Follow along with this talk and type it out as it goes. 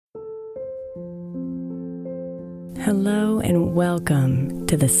Hello and welcome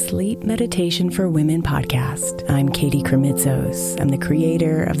to the Sleep Meditation for Women podcast. I'm Katie Kremitzos. I'm the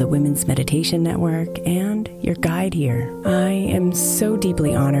creator of the Women's Meditation Network and your guide here. I am so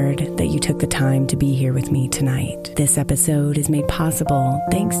deeply honored that you took the time to be here with me tonight. This episode is made possible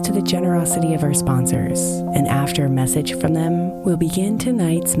thanks to the generosity of our sponsors. And after a message from them, we'll begin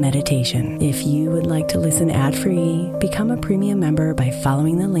tonight's meditation. If you would like to listen ad-free, become a premium member by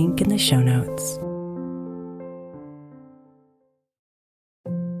following the link in the show notes.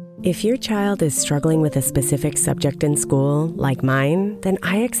 If your child is struggling with a specific subject in school, like mine, then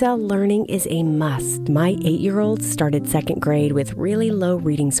IXL Learning is a must. My 8-year-old started second grade with really low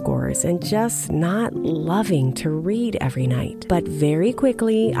reading scores and just not loving to read every night. But very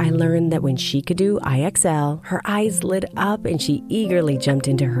quickly, I learned that when she could do IXL, her eyes lit up and she eagerly jumped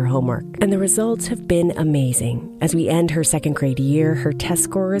into her homework. And the results have been amazing. As we end her second grade year, her test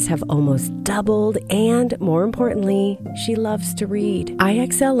scores have almost doubled, and more importantly, she loves to read.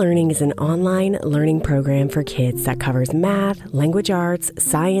 IXL Learning is an online learning program for kids that covers math, language arts,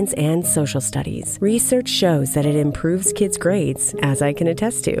 science, and social studies. Research shows that it improves kids' grades, as I can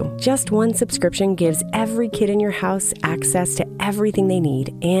attest to. Just one subscription gives every kid in your house access to everything they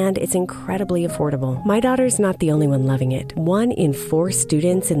need, and it's incredibly affordable. My daughter's not the only one loving it. 1 in 4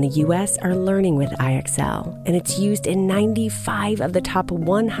 students in the U.S. are learning with IXL, and it's used in 95 of the top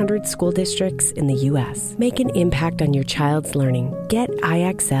 100 school districts in the U.S. Make an impact on your child's learning. Get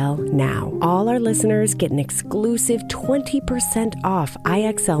IXL now. All our listeners get an exclusive 20% off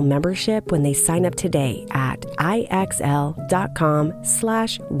IXL membership when they sign up today at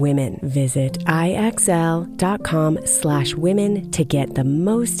IXL.com/women. Visit IXL.com/women to get the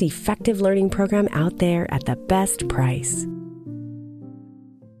most effective learning program out there at the best price.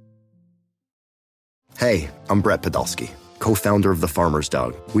 Hey, I'm Brett Podolsky, co-founder of The Farmer's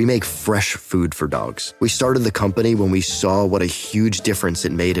Dog. We make fresh food for dogs. We started the company when we saw what a huge difference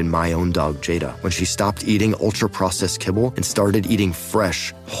it made in my own dog, Jada, when she stopped eating ultra-processed kibble and started eating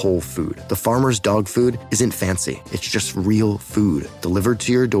fresh, whole food. The Farmer's Dog food isn't fancy. It's just real food delivered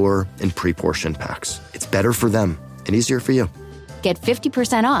to your door in pre-portioned packs. It's better for them and easier for you. Get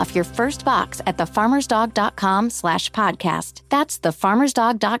 50% off your first box at thefarmersdog.com/podcast. That's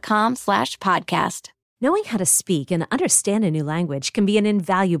thefarmersdog.com/podcast. Knowing how to speak and understand a new language can be an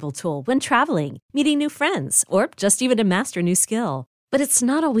invaluable tool when traveling, meeting new friends, or just even to master a new skill. But it's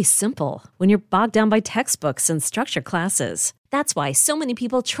not always simple when you're bogged down by textbooks and structured classes. That's why so many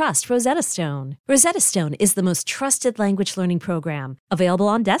people trust Rosetta Stone. Rosetta Stone is the most trusted language learning program, available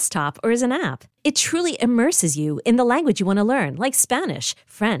on desktop or as an app. It truly immerses you in the language you want to learn, like Spanish,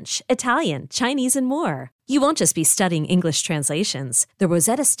 French, Italian, Chinese, and more. You won't just be studying English translations. The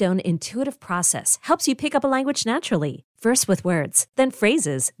Rosetta Stone intuitive process helps you pick up a language naturally, first with words, then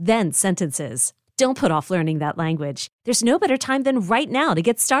phrases, then sentences. Don't put off learning that language. There's no better time than right now to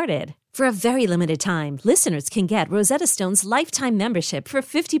get started. For a very limited time, listeners can get Rosetta Stone's lifetime membership for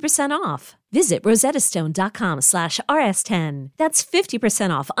 50% off. Visit rosettastone.com/rs10. That's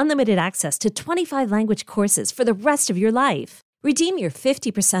 50% off unlimited access to 25 language courses for the rest of your life. Redeem your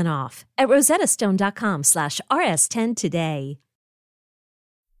 50% off at rosettastone.com/rs10 today.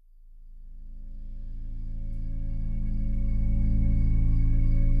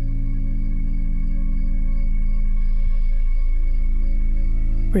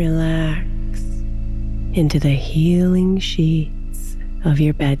 Relax into the healing sheets of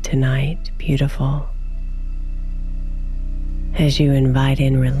your bed tonight, beautiful, as you invite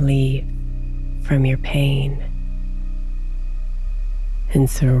in relief from your pain and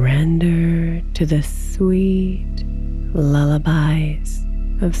surrender to the sweet lullabies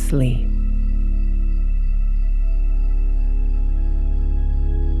of sleep.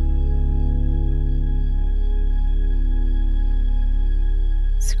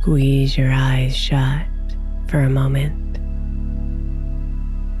 Squeeze your eyes shut for a moment,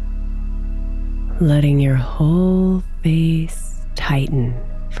 letting your whole face tighten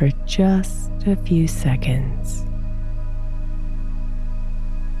for just a few seconds.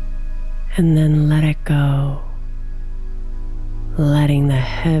 And then let it go, letting the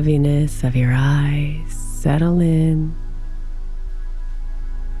heaviness of your eyes settle in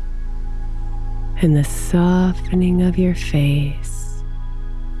and the softening of your face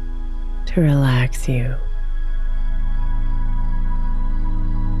to relax you.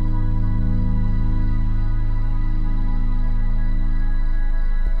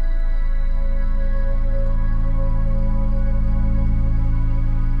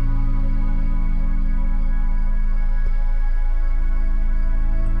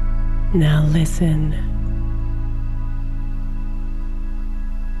 Now listen.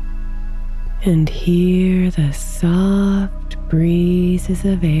 and hear the soft breezes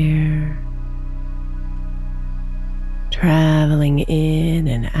of air traveling in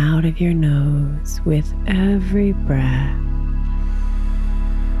and out of your nose with every breath.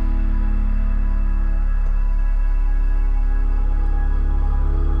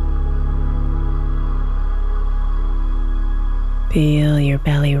 Feel your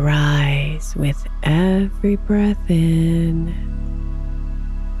belly rise with every breath in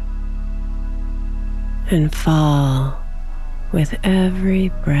and fall with every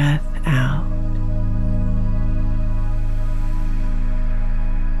breath out.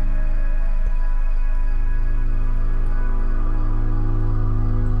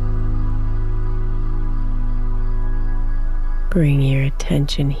 Bring your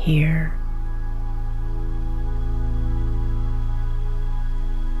attention here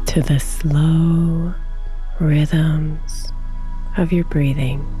to the slow rhythms of your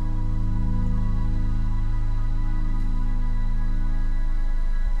breathing.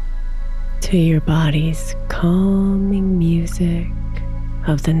 To your body's calming music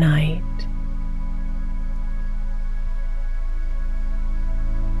of the night.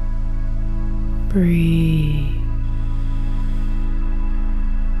 Breathe.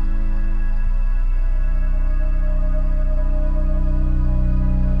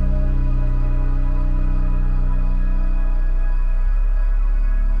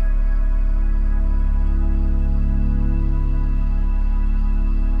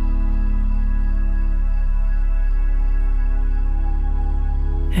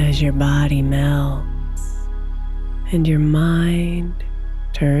 As your body melts and your mind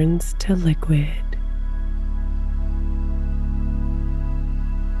turns to liquid,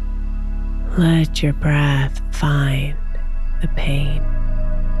 let your breath find the pain.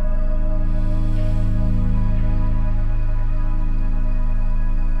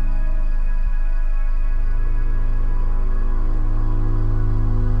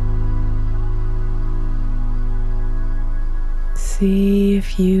 See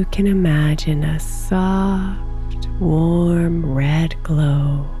if you can imagine a soft, warm red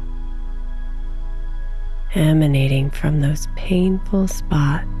glow emanating from those painful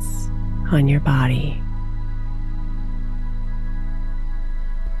spots on your body.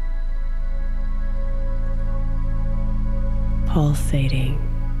 Pulsating,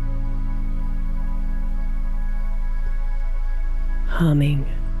 humming.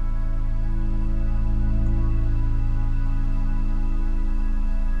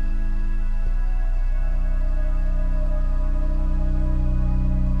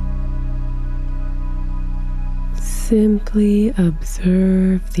 Simply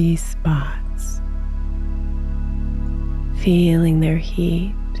observe these spots, feeling their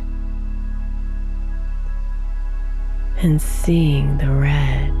heat and seeing the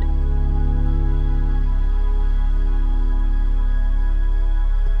red.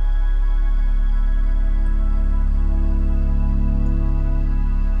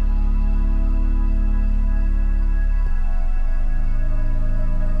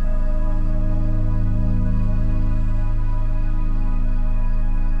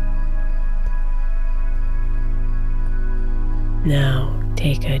 Now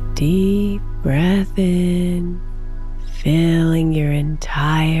take a deep breath in, filling your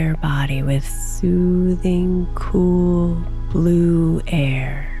entire body with soothing, cool, blue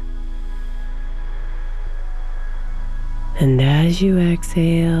air. And as you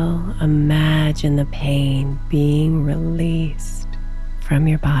exhale, imagine the pain being released from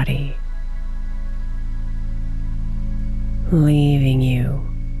your body, leaving you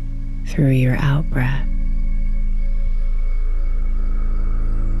through your out-breath.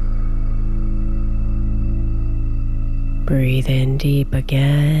 Breathe in deep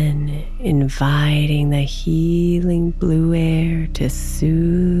again, inviting the healing blue air to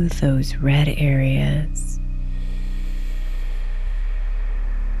soothe those red areas.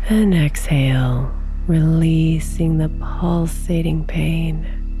 And exhale, releasing the pulsating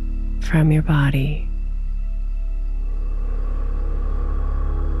pain from your body.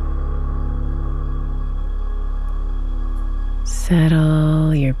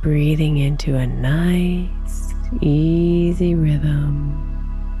 Settle your breathing into a nice, easy rhythm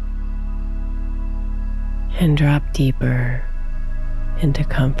and drop deeper into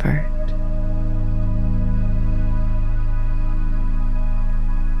comfort.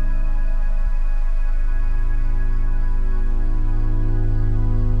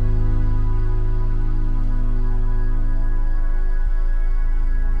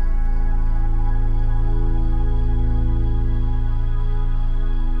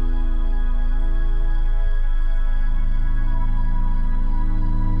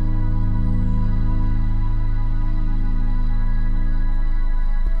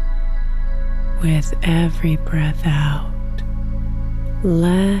 With every breath out,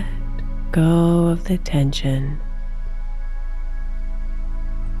 let go of the tension.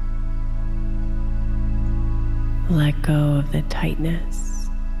 Let go of the tightness.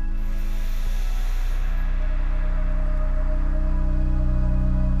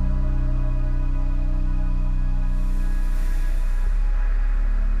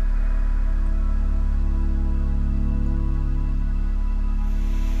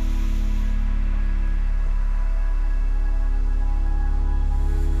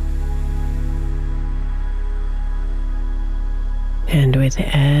 And with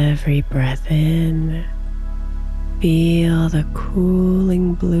every breath in, feel the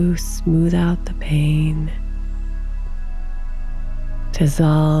cooling blue smooth out the pain,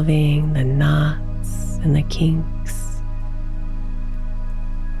 dissolving the knots and the kinks.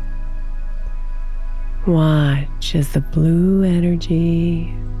 Watch as the blue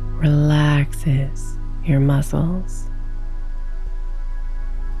energy relaxes your muscles.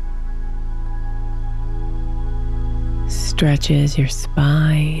 Stretches your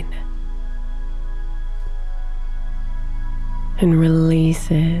spine and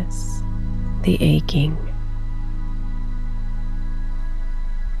releases the aching.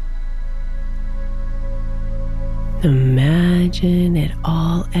 Imagine it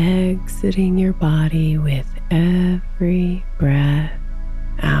all exiting your body with every breath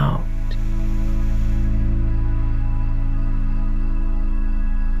out.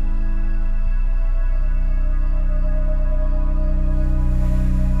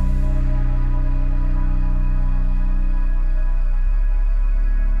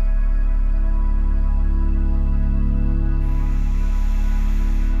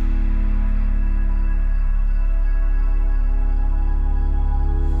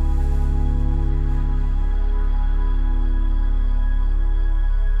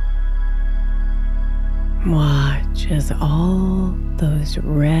 Watch as all those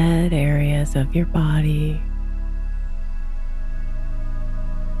red areas of your body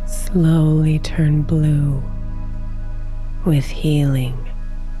slowly turn blue with healing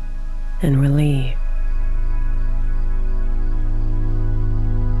and relief.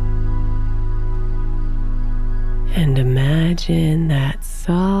 And imagine that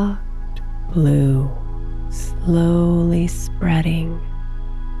soft blue slowly spreading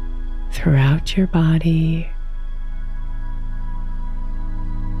throughout your body,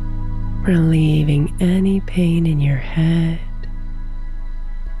 relieving any pain in your head,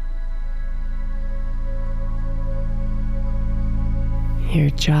 your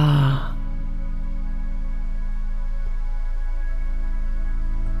jaw,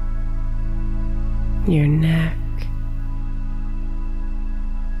 your neck,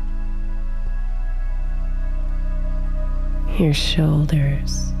 your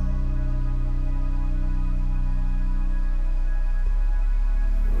shoulders,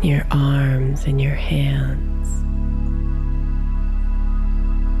 your arms and your hands.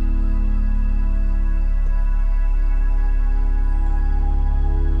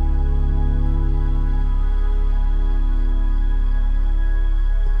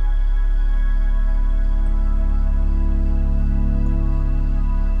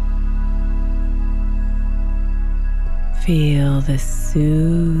 Feel the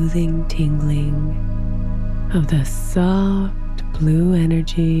soothing tingling of the soft blue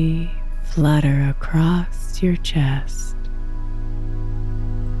energy flutter across your chest.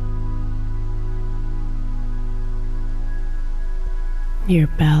 Your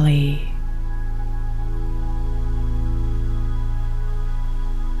belly,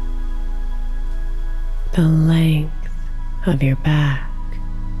 the length of your back,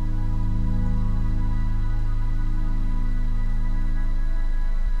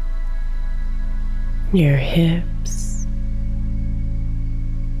 your hips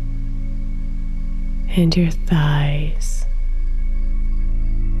and your thighs.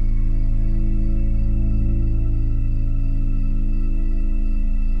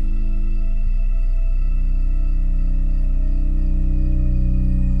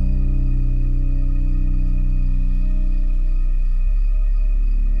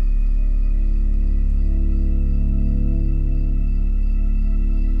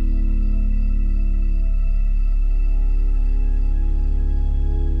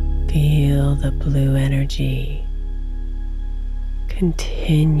 Feel the blue energy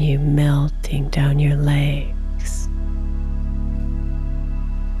continue melting down your legs,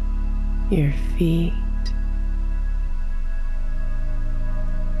 your feet,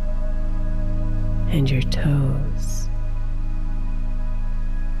 and your toes.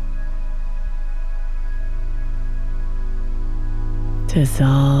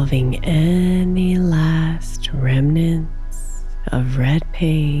 dissolving any last remnants of red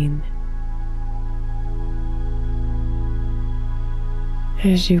pain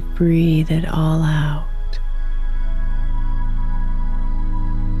as you breathe it all out.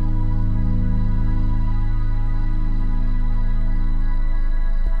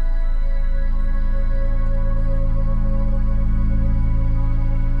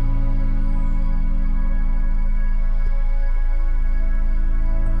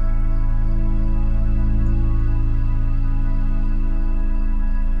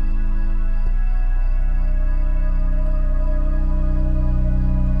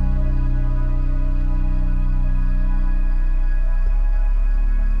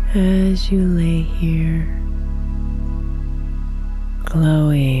 As you lay here,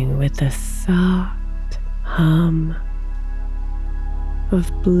 glowing with the soft hum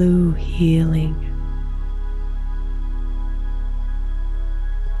of blue healing,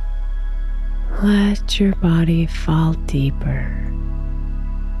 let your body fall deeper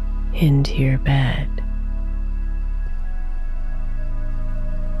into your bed.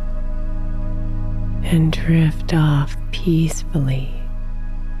 And drift off peacefully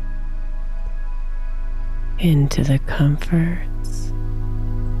into the comforts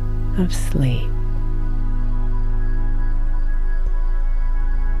of sleep.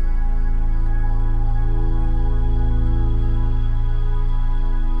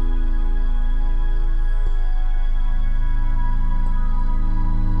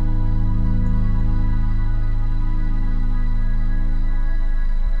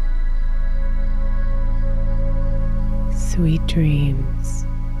 Sweet dreams,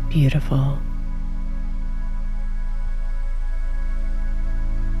 beautiful.